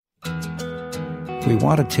We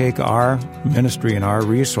want to take our ministry and our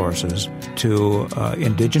resources to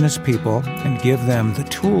indigenous people and give them the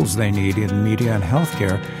tools they need in media and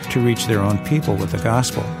healthcare to reach their own people with the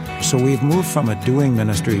gospel. So we've moved from a doing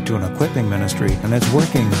ministry to an equipping ministry, and it's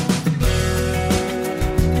working.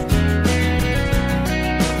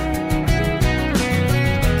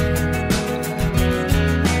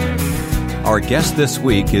 Our guest this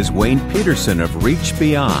week is Wayne Pederson of Reach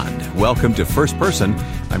Beyond. Welcome to First Person.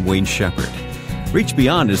 I'm Wayne Shepherd. Reach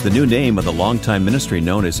Beyond is the new name of the longtime ministry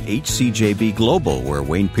known as HCJB Global, where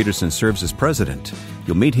Wayne Pederson serves as president.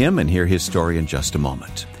 You'll meet him and hear his story in just a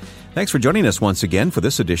moment. Thanks for joining us once again for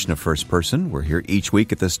this edition of First Person. We're here each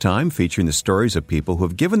week at this time featuring the stories of people who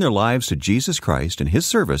have given their lives to Jesus Christ and His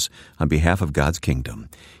service on behalf of God's kingdom.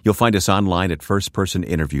 You'll find us online at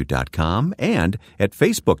firstpersoninterview.com and at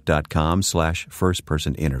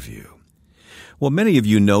facebook.com/firstpersoninterview. Well, many of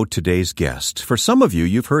you know today's guest. For some of you,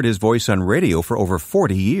 you've heard his voice on radio for over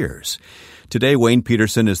 40 years. Today, Wayne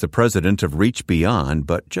Pederson is the president of Reach Beyond,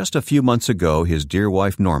 but just a few months ago, his dear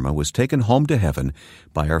wife Norma was taken home to heaven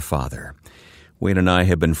by our Father. Wayne and I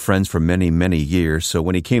have been friends for many, many years, so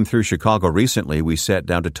when he came through Chicago recently, we sat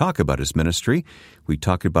down to talk about his ministry. We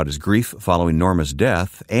talked about his grief following Norma's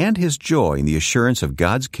death and his joy in the assurance of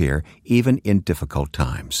God's care, even in difficult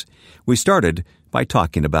times. We started by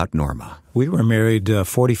talking about Norma. We were married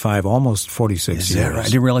 45, almost 46 years. Right? I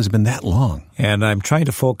didn't realize it's been that long. And I'm trying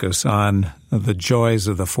to focus on the joys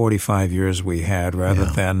of the 45 years we had rather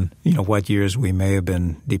than, what years we may have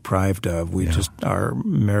been deprived of. Our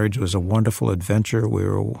marriage was a wonderful adventure. We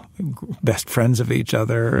were best friends of each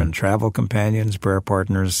other and travel companions, prayer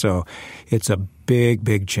partners. So it's a big,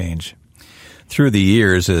 big change. Through the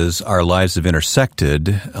years, as our lives have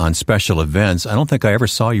intersected on special events, I don't think I ever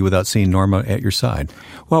saw you without seeing Norma at your side.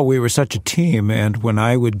 Well, we were such a team, and when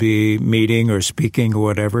I would be meeting or speaking or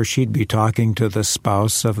whatever, she'd be talking to the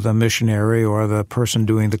spouse of the missionary or the person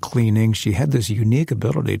doing the cleaning. She had this unique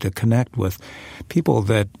ability to connect with people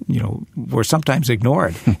that, were sometimes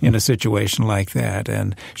ignored in a situation like that.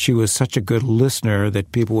 And she was such a good listener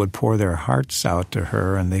that people would pour their hearts out to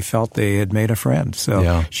her, and they felt they had made a friend.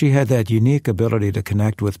 So she had that unique ability to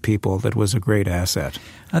connect with people that was a great asset.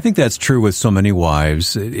 I think that's true with so many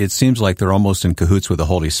wives. It seems like they're almost in cahoots with the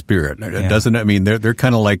Holy Spirit, doesn't it? I mean, they're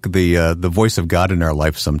kind of like the voice of God in our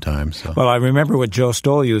life sometimes. So. Well, I remember what Joe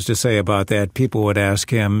Stoll used to say about that. People would ask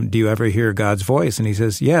him, "Do you ever hear God's voice?" And he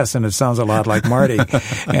says, "Yes," and it sounds a lot like Marty.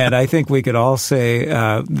 And I think we could all say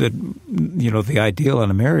that the ideal in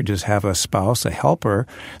a marriage is have a spouse, a helper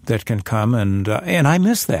that can come and I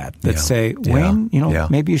miss that. Say, Wayne,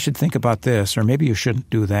 maybe you should think about this, or maybe you shouldn't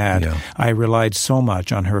do that. Yeah. I relied so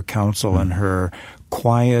much on her counsel and her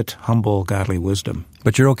quiet, humble, godly wisdom.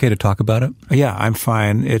 But you're okay to talk about it? Yeah, I'm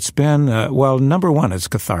fine. It's been, number one, it's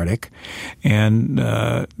cathartic and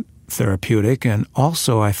therapeutic, and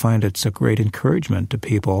also I find it's a great encouragement to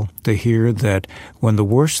people to hear that when the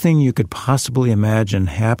worst thing you could possibly imagine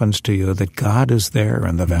happens to you, that God is there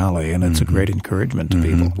in the valley, and it's a great encouragement to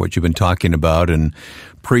people. What you've been talking about and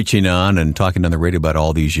preaching on and talking on the radio about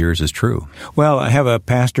all these years is true. Well, I have a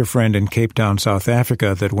pastor friend in Cape Town, South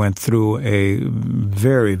Africa, that went through a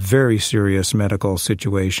very, very serious medical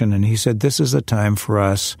situation, and he said this is a time for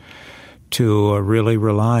us to really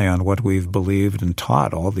rely on what we've believed and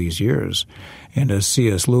taught all these years. And as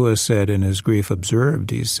C.S. Lewis said in his Grief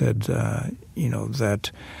Observed, he said,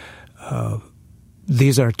 that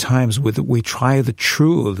these are times that we try the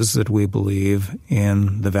truths that we believe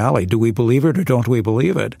in the valley. Do we believe it or don't we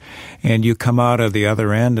believe it? And you come out of the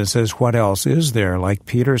other end and says, what else is there? Like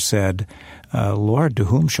Peter said, Lord, to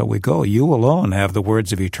whom shall we go? You alone have the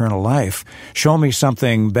words of eternal life. Show me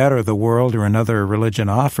something better the world or another religion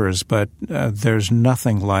offers, but there's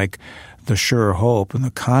nothing like the sure hope and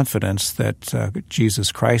the confidence that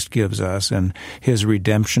Jesus Christ gives us and His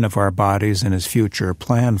redemption of our bodies and His future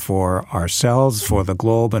plan for ourselves, for the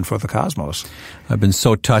globe, and for the cosmos. I've been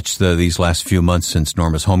so touched these last few months since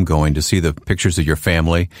Norma's homegoing to see the pictures of your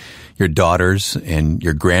family, your daughters, and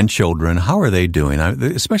your grandchildren. How are they doing?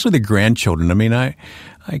 Especially the grandchildren. I mean, I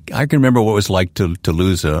can remember what it was like to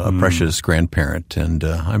lose a precious grandparent, and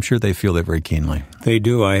I'm sure they feel that very keenly. They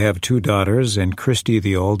do. I have two daughters, and Christy,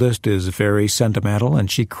 the oldest, is very sentimental,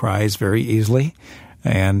 and she cries very easily.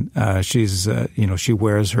 And she's, she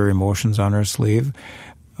wears her emotions on her sleeve.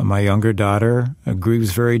 My younger daughter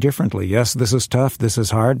grieves very differently. Yes, this is tough, this is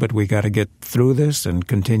hard, but we got to get through this and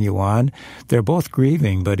continue on. They're both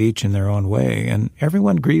grieving, but each in their own way, and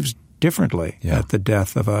everyone grieves differently at the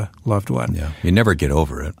death of a loved one. Yeah, you never get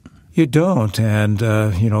over it. You don't, and,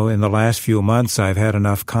 in the last few months I've had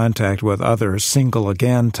enough contact with other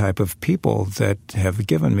single-again type of people that have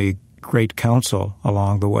given me great counsel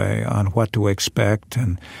along the way on what to expect,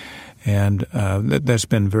 and that's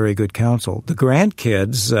been very good counsel. The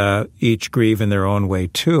grandkids each grieve in their own way,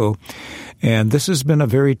 too. And this has been a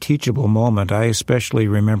very teachable moment. I especially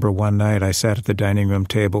remember one night I sat at the dining room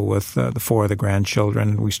table with the four of the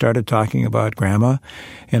grandchildren. We started talking about Grandma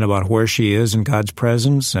and about where she is in God's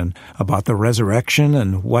presence and about the resurrection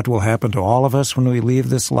and what will happen to all of us when we leave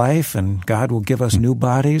this life. And God will give us new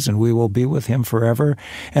bodies and we will be with Him forever.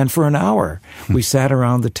 And for an hour, we sat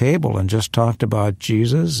around the table and just talked about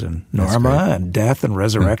Jesus and Norma and death and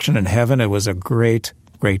resurrection and heaven. It was a great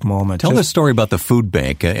moment. Tell the story about the food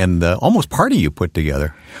bank and the almost party you put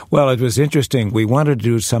together. Well, it was interesting. We wanted to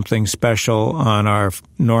do something special on our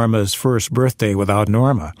Norma's first birthday without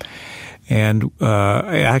Norma. And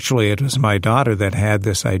actually, it was my daughter that had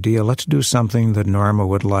this idea. Let's do something that Norma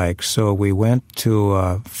would like. So we went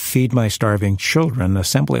to Feed My Starving Children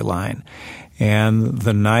assembly line. And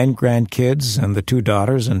the 9 grandkids and the 2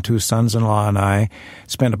 daughters and 2 sons-in-law and I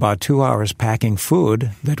spent about 2 hours packing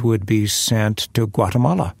food that would be sent to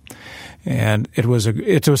Guatemala. And it was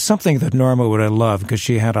something that Norma would have loved because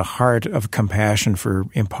she had a heart of compassion for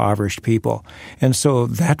impoverished people. And so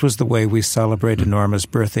that was the way we celebrated Norma's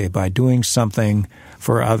birthday, by doing something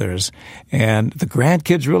for others. And the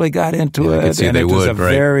grandkids really got into it, and it was a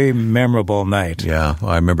very memorable night. Yeah,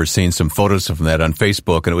 I remember seeing some photos from that on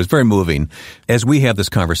Facebook, and it was very moving. As we have this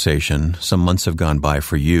conversation, some months have gone by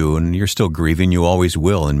for you, and you're still grieving. You always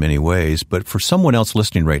will in many ways. But for someone else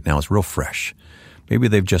listening right now, it's real fresh. Maybe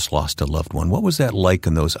they've just lost a loved one. What was that like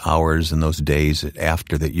in those hours and those days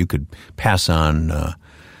after that you could pass on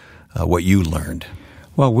what you learned?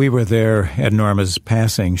 Well, we were there at Norma's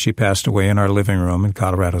passing. She passed away in our living room in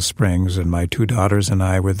Colorado Springs, and my 2 daughters and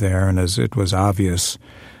I were there. And as it was obvious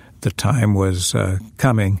the time was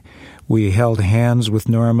coming, we held hands with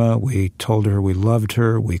Norma. We told her we loved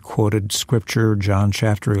her. We quoted Scripture, John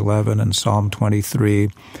chapter 11 and Psalm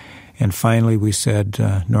 23. And finally we said,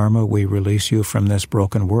 Norma, we release you from this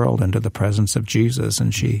broken world into the presence of Jesus.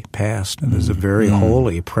 And she passed. And it was a very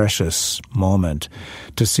holy, precious moment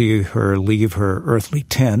to see her leave her earthly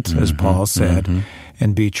tent, as Paul said,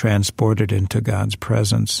 and be transported into God's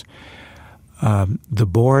presence. The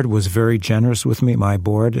board was very generous with me. My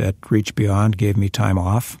board at Reach Beyond gave me time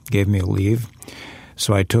off, gave me a leave.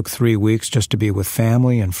 So I took 3 weeks just to be with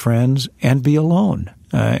family and friends and be alone.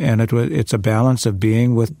 And it's a balance of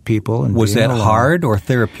being with people and was being that alone. Hard or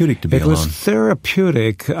therapeutic to be alone? It was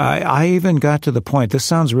therapeutic. I even got to the point, this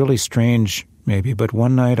sounds really strange maybe, but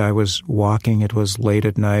one night I was walking. It was late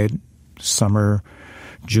at night, summer,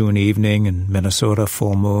 June evening in Minnesota,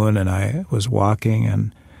 full moon, and I was walking,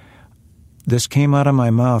 and this came out of my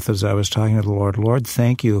mouth as I was talking to the Lord. Lord,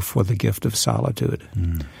 thank you for the gift of solitude.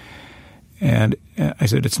 And I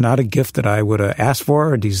said, it's not a gift that I would have asked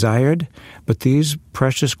for or desired, but these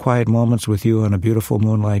precious quiet moments with you on a beautiful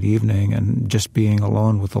moonlight evening and just being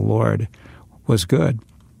alone with the Lord was good.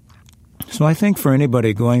 So I think for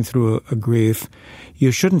anybody going through a grief, you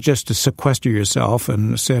shouldn't just sequester yourself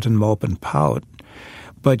and sit and mope and pout,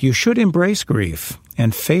 but you should embrace grief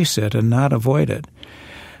and face it and not avoid it.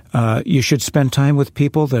 You should spend time with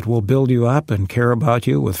people that will build you up and care about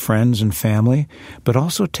you, with friends and family, but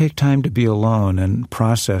also take time to be alone and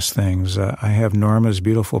process things. I have Norma's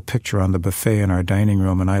beautiful picture on the buffet in our dining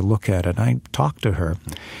room, and I look at it, and I talk to her.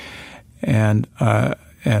 And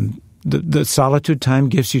the solitude time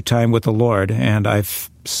gives you time with the Lord, and I've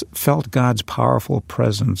felt God's powerful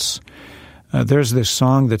presence. There's this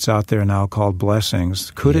song that's out there now called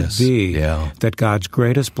Blessings. Could it be that God's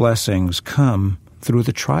greatest blessings come through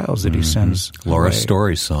the trials that He sends Laura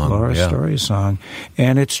Story's song. Story's song.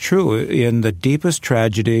 And it's true. In the deepest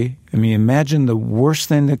tragedy, I mean, imagine the worst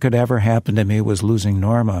thing that could ever happen to me was losing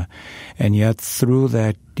Norma. And yet through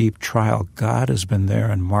that deep trial, God has been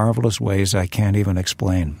there in marvelous ways I can't even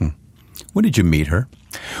explain. When did you meet her?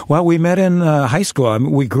 Well, we met in high school. I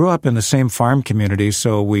mean, we grew up in the same farm community,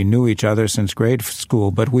 so we knew each other since grade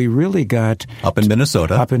school, but we really got... Up in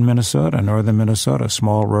Minnesota, northern Minnesota,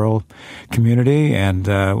 small rural community, and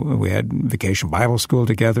we had vacation Bible school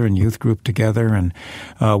together and youth group together, and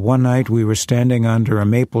one night we were standing under a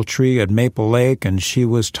maple tree at Maple Lake, and she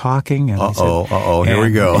was talking, and here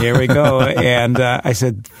we go. Here we go. And I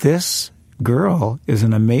said, this girl is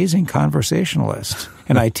an amazing conversationalist.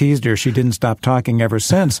 And I teased her. She didn't stop talking ever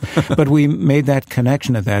since. But we made that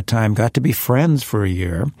connection at that time, got to be friends for a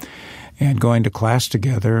year and going to class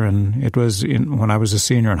together. And it was when I was a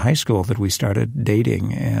senior in high school that we started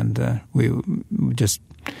dating. And we just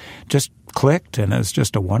clicked, and it was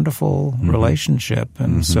just a wonderful relationship.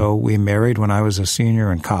 And so we married when I was a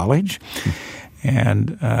senior in college.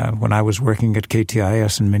 And when I was working at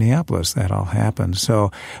KTIS in Minneapolis, that all happened.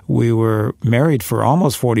 So we were married for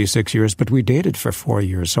almost 46 years, but we dated for 4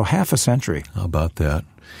 years, so half a century. How about that?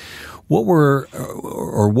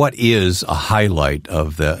 What is a highlight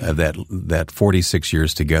of that 46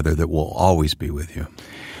 years together that will always be with you?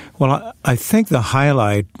 Well, I think the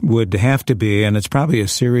highlight would have to be, and it's probably a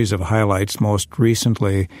series of highlights, most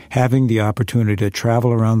recently, having the opportunity to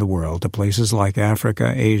travel around the world to places like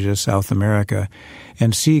Africa, Asia, South America,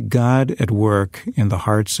 and see God at work in the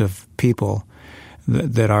hearts of people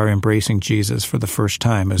that are embracing Jesus for the first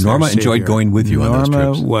time as Norma their Savior. Enjoyed going with you on those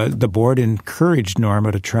trips. The board encouraged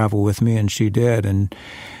Norma to travel with me, and she did.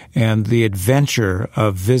 And the adventure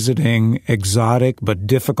of visiting exotic but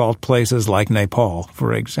difficult places like Nepal,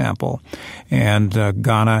 for example, and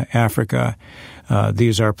Ghana, Africa.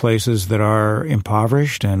 These are places that are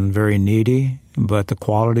impoverished and very needy, but the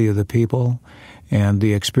quality of the people and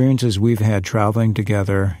the experiences we've had traveling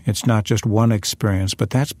together, it's not just one experience, but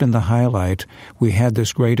that's been the highlight. We had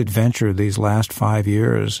this great adventure these last 5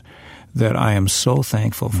 years that I am so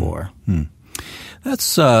thankful for. Mm-hmm.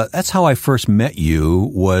 That's how I first met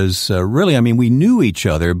you was really, we knew each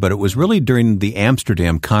other, but it was really during the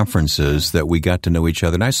Amsterdam conferences that we got to know each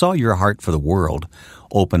other. And I saw your heart for the world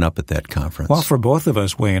open up at that conference. Well, for both of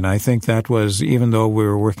us, Wayne, I think that was, even though we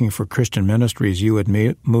were working for Christian Ministries, you at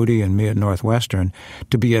Moody and me at Northwestern,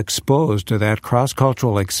 to be exposed to that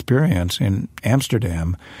cross-cultural experience in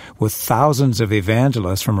Amsterdam with thousands of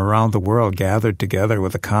evangelists from around the world gathered together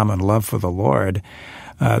with a common love for the Lord.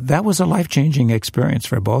 That was a life-changing experience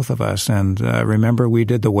for both of us. And remember, we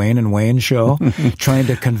did the Wayne and Wayne show, trying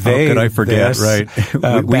to convey. How could I forget? This,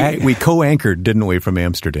 right? We co-anchored, didn't we, from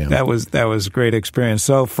Amsterdam? That was a great experience.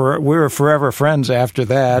 So we were forever friends after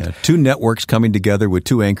that. Yeah, two networks coming together with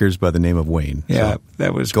two anchors by the name of Wayne. Yeah, so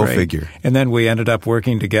that was go great. Figure. And then we ended up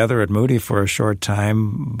working together at Moody for a short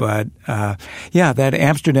time. But that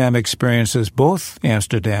Amsterdam experiences, both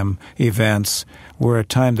Amsterdam events, were a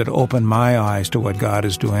time that opened my eyes to what God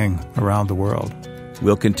is doing around the world.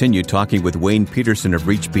 We'll continue talking with Wayne Pederson of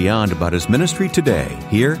Reach Beyond about his ministry today,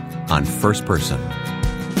 here on First Person.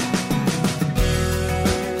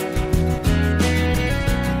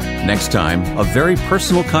 Next time, a very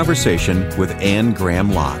personal conversation with Anne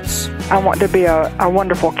Graham Lotz. I want to be a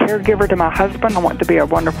wonderful caregiver to my husband. I want to be a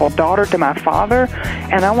wonderful daughter to my father.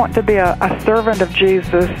 And I want to be a servant of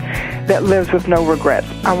Jesus that lives with no regrets.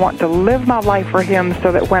 I want to live my life for Him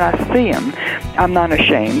so that when I see Him, I'm not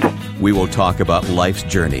ashamed. We will talk about life's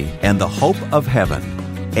journey and the hope of heaven.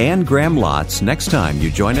 Anne Graham Lotz, next time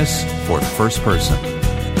you join us for First Person.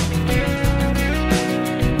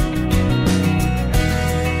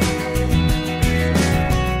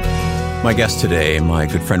 My guest today, my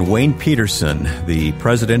good friend Wayne Pederson, the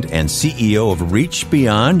president and CEO of Reach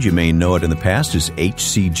Beyond. You may know it in the past as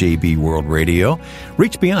HCJB World Radio.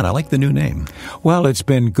 Reach Beyond, I like the new name. Well, it's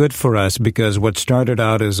been good for us because what started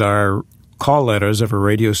out as our call letters of a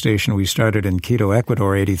radio station we started in Quito,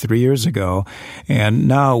 Ecuador 83 years ago, and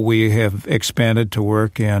now we have expanded to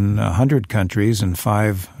work in 100 countries and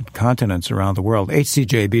 5 continents around the world.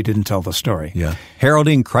 HCJB didn't tell the story. Yeah.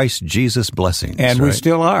 Heralding Christ Jesus blessings. And right? we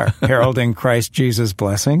still are heralding Christ Jesus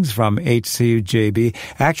blessings from HCJB.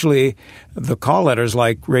 Actually, the call letters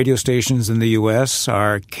like radio stations in the U.S.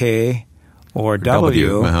 are K or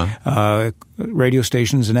W. Radio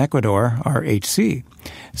stations in Ecuador are HC.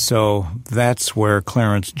 So that's where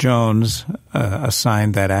Clarence Jones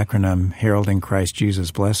assigned that acronym, Heralding Christ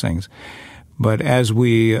Jesus Blessings. But as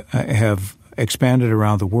we have expanded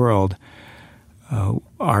around the world,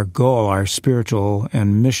 our goal, our spiritual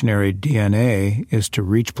and missionary DNA is to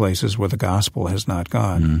reach places where the gospel has not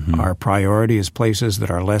gone. Mm-hmm. Our priority is places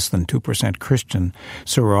that are less than 2% Christian.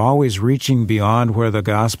 So we're always reaching beyond where the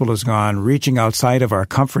gospel has gone, reaching outside of our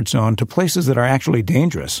comfort zone to places that are actually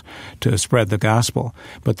dangerous to spread the gospel.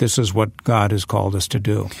 But this is what God has called us to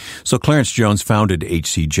do. So Clarence Jones founded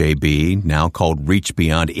HCJB, now called Reach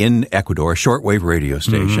Beyond, in Ecuador, a shortwave radio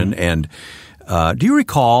station. Mm-hmm. And do you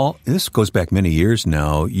recall, this goes back many years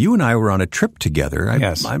now, you and I were on a trip together.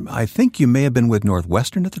 Yes. I think you may have been with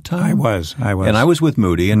Northwestern at the time. I was. And I was with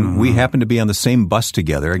Moody, and we happened to be on the same bus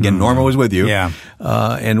together. Again, Norma was with you. Yeah.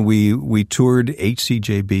 And we toured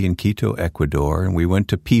HCJB in Quito, Ecuador, and we went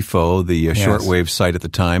to PIFO, the shortwave site at the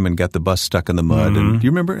time, and got the bus stuck in the mud. And do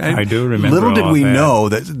you remember? I do remember. Little did we know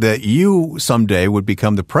that you someday would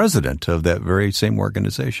become the president of that very same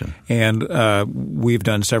organization. And we've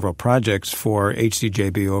done several projects for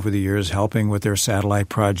HCJB over the years, helping with their satellite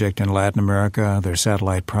project in Latin America, their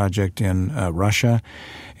satellite project in Russia.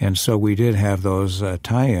 And so we did have those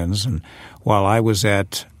tie-ins. And while I was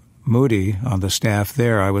at Moody on the staff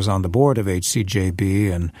there. I was on the board of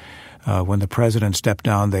HCJB, and when the president stepped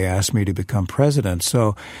down, they asked me to become president.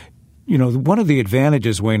 So, one of the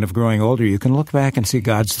advantages, Wayne, of growing older, you can look back and see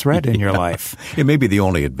God's thread in your life. It may be the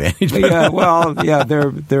only advantage. There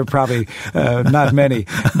are probably not many.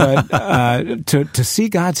 But to see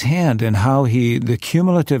God's hand in how the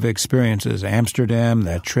cumulative experiences, Amsterdam,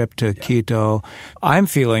 that trip to Quito, I'm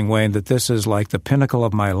feeling, Wayne, that this is like the pinnacle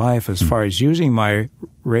of my life as far as using my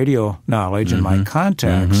radio knowledge and my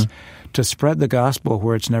contacts to spread the gospel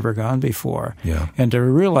where it's never gone before. Yeah. And to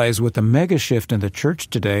realize with the mega shift in the church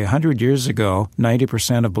today, 100 years ago,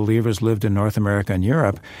 90% of believers lived in North America and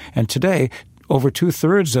Europe. And today, over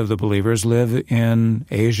 2/3 of the believers live in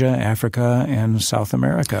Asia, Africa, and South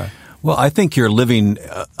America. Well, I think you're living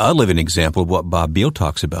a living example of what Bob Beale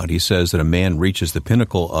talks about. He says that a man reaches the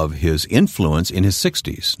pinnacle of his influence in his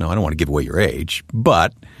 60s. Now, I don't want to give away your age,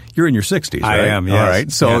 but you're in your 60s, right? I am, yes. All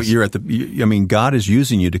right. So yes. You're God is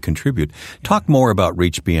using you to contribute. Talk more about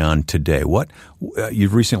Reach Beyond today.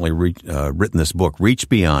 You've recently written this book, Reach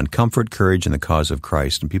Beyond, Comfort, Courage, and the Cause of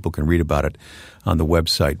Christ, and people can read about it on the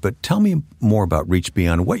website. But tell me more about Reach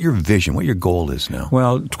Beyond, what your vision, what your goal is now.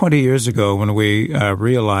 Well, 20 years ago when we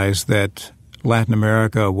realized that Latin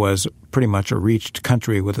America was pretty much a reached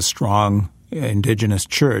country with a strong indigenous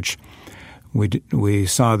church, we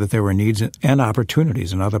saw that there were needs and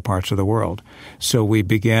opportunities in other parts of the world. So we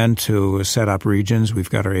began to set up regions. We've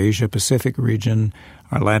got our Asia-Pacific region,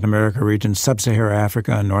 our Latin America region, Sub-Saharan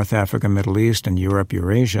Africa, North Africa, Middle East, and Europe,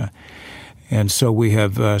 Eurasia. And so we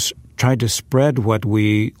have tried to spread what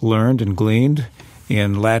we learned and gleaned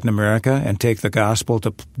in Latin America and take the gospel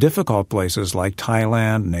to difficult places like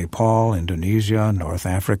Thailand, Nepal, Indonesia, North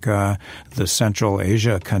Africa, the Central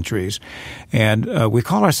Asia countries. And we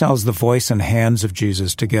call ourselves the voice and hands of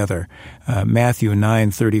Jesus together. Matthew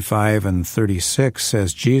 9:35 and 36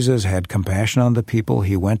 says, Jesus had compassion on the people.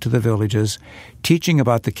 He went to the villages, teaching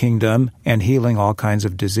about the kingdom and healing all kinds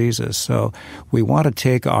of diseases. So we want to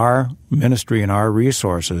take our ministry and our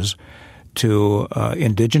resources to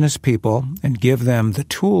indigenous people and give them the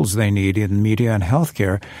tools they need in media and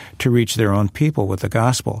healthcare to reach their own people with the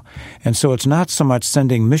gospel. And so it's not so much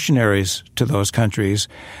sending missionaries to those countries,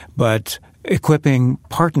 but equipping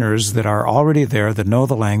partners that are already there, that know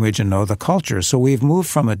the language and know the culture. So we've moved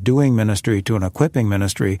from a doing ministry to an equipping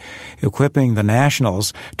ministry, equipping the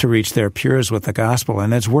nationals to reach their peers with the gospel,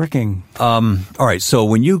 and it's working. All right, so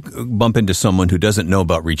when you bump into someone who doesn't know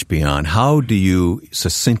about Reach Beyond, how do you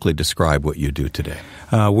succinctly describe what you do today?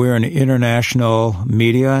 We're an international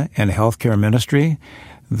media and healthcare ministry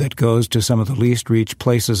that goes to some of the least reached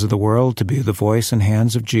places of the world to be the voice and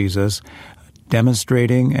hands of Jesus,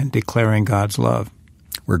 demonstrating and declaring God's love.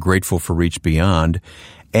 We're grateful for Reach Beyond,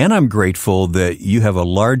 and I'm grateful that you have a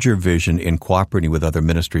larger vision in cooperating with other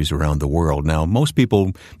ministries around the world. Now, most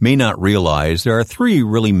people may not realize there are 3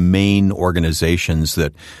 really main organizations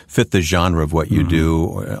that fit the genre of what you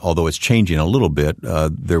do, although it's changing a little bit.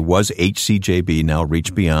 There was HCJB, now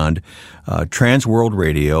Reach Beyond, Trans World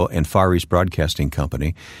Radio, and Far East Broadcasting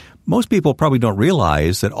Company. Most people probably don't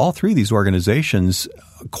realize that all 3 of these organizations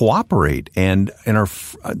cooperate and are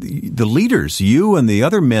the leaders. You and the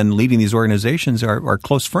other men leading these organizations are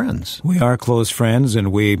close friends. We are close friends,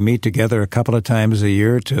 and we meet together a couple of times a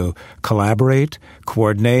year to collaborate,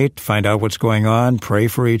 coordinate, find out what's going on, pray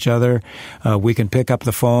for each other. We can pick up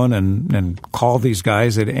the phone and call these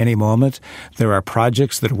guys at any moment. There are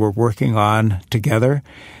projects that we're working on together.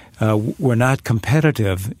 We're not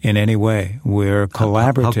competitive in any way. We're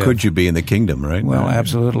collaborative. How could you be in the kingdom, right? Well,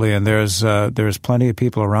 absolutely. And there's plenty of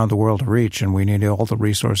people around the world to reach, and we need all the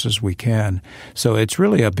resources we can. So it's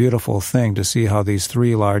really a beautiful thing to see how these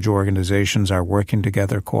 3 large organizations are working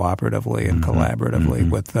together cooperatively and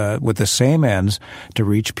collaboratively with the same ends to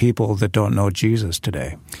reach people that don't know Jesus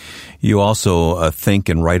today. You also think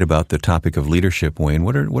and write about the topic of leadership, Wayne.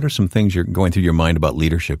 What are some things you're going through your mind about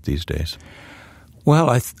leadership these days?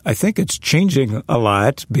 Well, I think it's changing a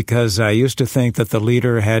lot, because I used to think that the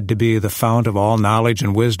leader had to be the fount of all knowledge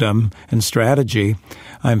and wisdom and strategy.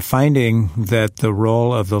 I'm finding that the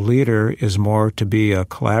role of the leader is more to be a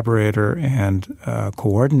collaborator and a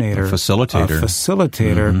coordinator. A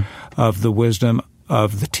facilitator. Of the wisdom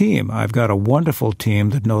of the team. I've got a wonderful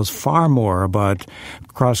team that knows far more about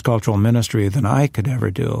cross-cultural ministry than I could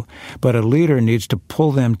ever do. But a leader needs to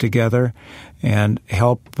pull them together and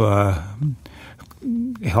help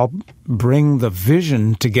bring the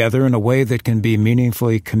vision together in a way that can be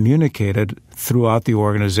meaningfully communicated throughout the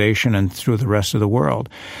organization and through the rest of the world.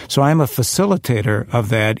 So I'm a facilitator of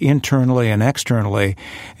that internally and externally,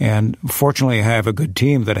 and fortunately I have a good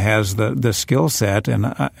team that has the skill set,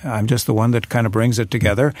 and I'm just the one that kind of brings it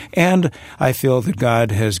together. And I feel that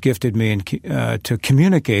God has gifted me to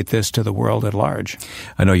communicate this to the world at large.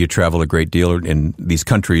 I know you travel a great deal in these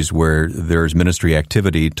countries where there's ministry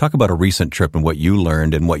activity. Talk about a recent trip and what you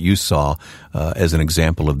learned and what you saw as an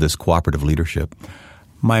example of this cooperative leadership.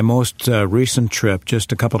 My most recent trip,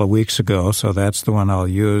 just a couple of weeks ago, so that's the one I'll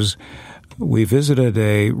use, we visited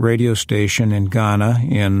a radio station in Ghana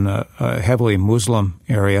in a heavily Muslim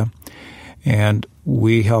area, and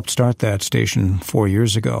we helped start that station 4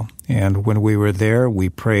 years ago. And when we were there, we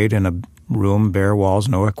prayed in a room, bare walls,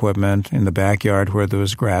 no equipment, in the backyard where there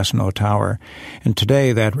was grass, no tower. And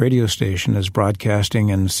today that radio station is broadcasting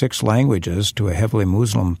in 6 languages to a heavily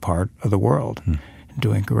Muslim part of the world.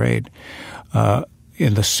 Doing great.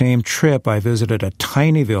 In the same trip, I visited a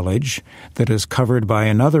tiny village that is covered by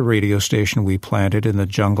another radio station we planted in the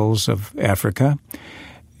jungles of Africa.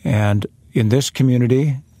 And in this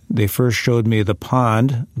community, they first showed me the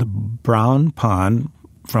pond, the brown pond,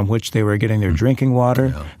 from which they were getting their drinking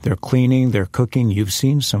water, their cleaning, their cooking. You've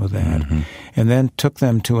seen some of that. And then took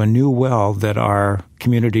them to a new well that our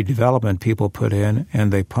community development people put in, and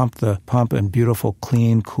they pumped the pump, and beautiful,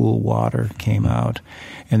 clean, cool water came out.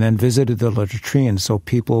 And then visited the latrines, so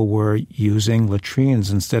people were using latrines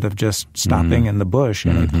instead of just stopping in the bush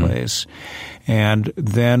any place. And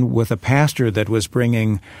then with a pastor that was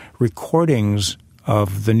bringing recordings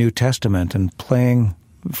of the New Testament and playing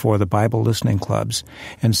for the Bible listening clubs,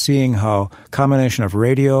 and seeing how combination of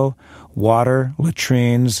radio, water,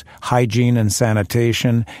 latrines, hygiene and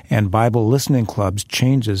sanitation, and Bible listening clubs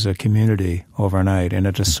changes a community overnight. And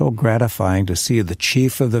it is so gratifying to see the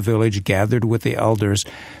chief of the village gathered with the elders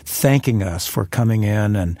thanking us for coming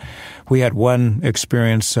in. And we had one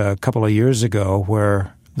experience a couple of years ago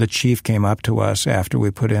where the chief came up to us after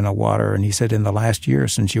we put in a water, and he said, "In the last year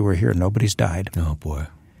since you were here, nobody's died." Oh, boy.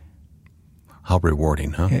 How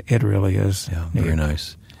rewarding, huh? It really is. Yeah, very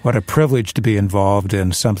nice. What a privilege to be involved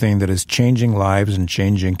in something that is changing lives and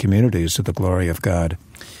changing communities to the glory of God.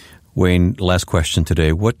 Wayne, last question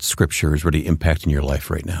today. What scripture is really impacting your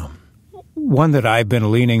life right now? One that I've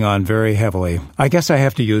been leaning on very heavily, I guess I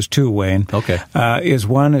have to use 2, Wayne. Okay. is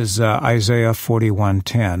Isaiah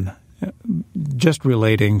 41:10, just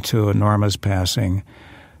relating to Norma's passing.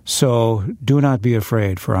 "So do not be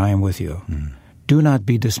afraid, for I am with you. Do not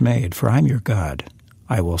be dismayed, for I am your God.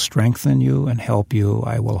 I will strengthen you and help you.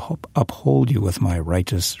 I will uphold you with my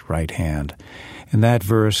righteous right hand." And that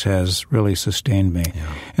verse has really sustained me. Yeah.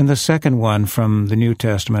 And the second one from the New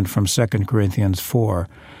Testament, from 2 Corinthians 4,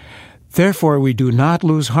 "Therefore we do not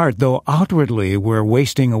lose heart, though outwardly we're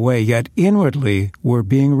wasting away, yet inwardly we're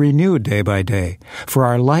being renewed day by day. For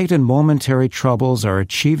our light and momentary troubles are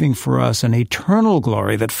achieving for us an eternal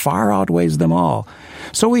glory that far outweighs them all.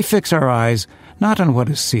 So we fix our eyes not on what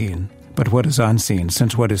is seen, but what is unseen,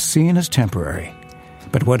 since what is seen is temporary,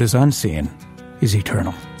 but what is unseen is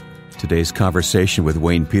eternal." Today's conversation with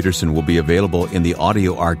Wayne Pederson will be available in the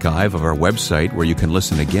audio archive of our website, where you can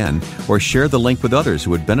listen again or share the link with others who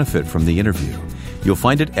would benefit from the interview. You'll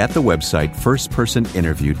find it at the website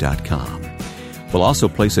firstpersoninterview.com. We'll also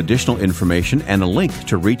place additional information and a link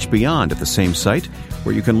to Reach Beyond at the same site,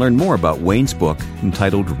 where you can learn more about Wayne's book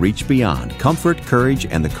entitled Reach Beyond, Comfort, Courage,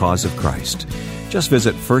 and the Cause of Christ. Just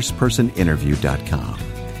visit firstpersoninterview.com.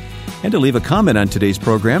 And to leave a comment on today's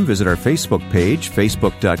program, visit our Facebook page,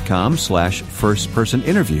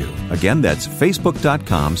 facebook.com/firstpersoninterview. Again, that's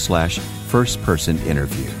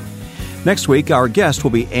facebook.com/firstpersoninterview. Next week, our guest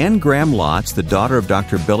will be Anne Graham Lotz, the daughter of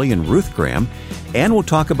Dr. Billy and Ruth Graham. Anne will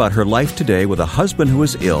talk about her life today with a husband who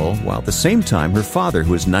is ill, while at the same time her father,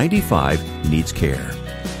 who is 95, needs care.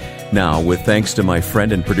 Now, with thanks to my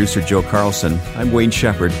friend and producer Joe Carlson, I'm Wayne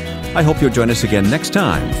Shepherd. I hope you'll join us again next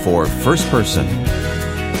time for First Person.